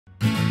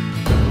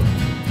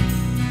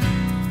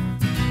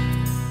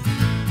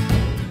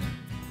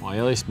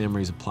earliest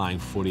memories of playing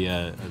footy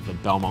are at the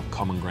Belmont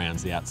Common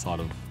Grounds, the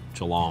outside of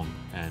Geelong,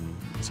 and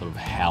sort of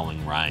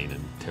howling rain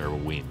and terrible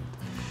wind.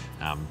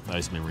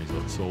 Those memories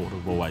will sort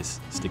of always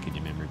stick in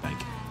your memory bank.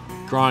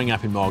 Growing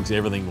up in Moggs,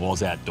 everything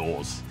was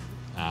outdoors.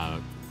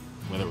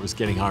 Whether it was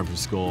getting home from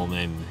school and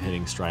then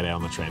heading straight out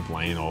on the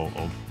trampoline,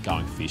 or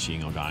going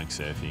fishing or going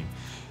surfing.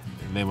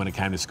 And then when it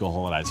came to school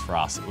holidays for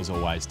us, it was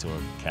always to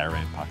a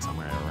caravan park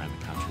somewhere around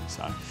the country.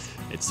 So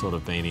it's sort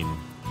of been in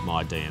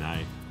my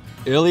DNA.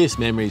 Earliest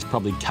memory is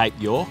probably Cape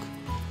York.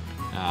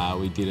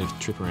 We did a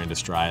trip around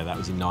Australia. That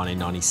was in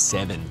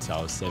 1997, so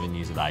I was 7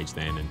 years of age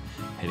then, and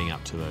heading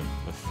up to the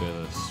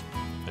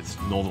furthest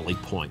northerly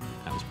point.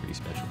 That was pretty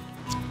special.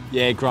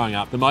 Yeah, growing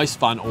up, the most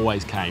fun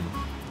always came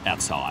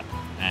outside,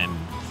 and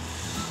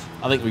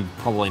I think we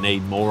probably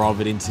need more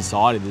of it in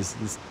society.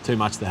 There's too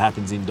much that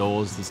happens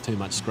indoors. There's too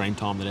much screen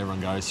time that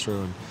everyone goes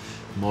through, and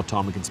the more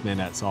time we can spend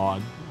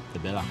outside, the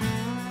better.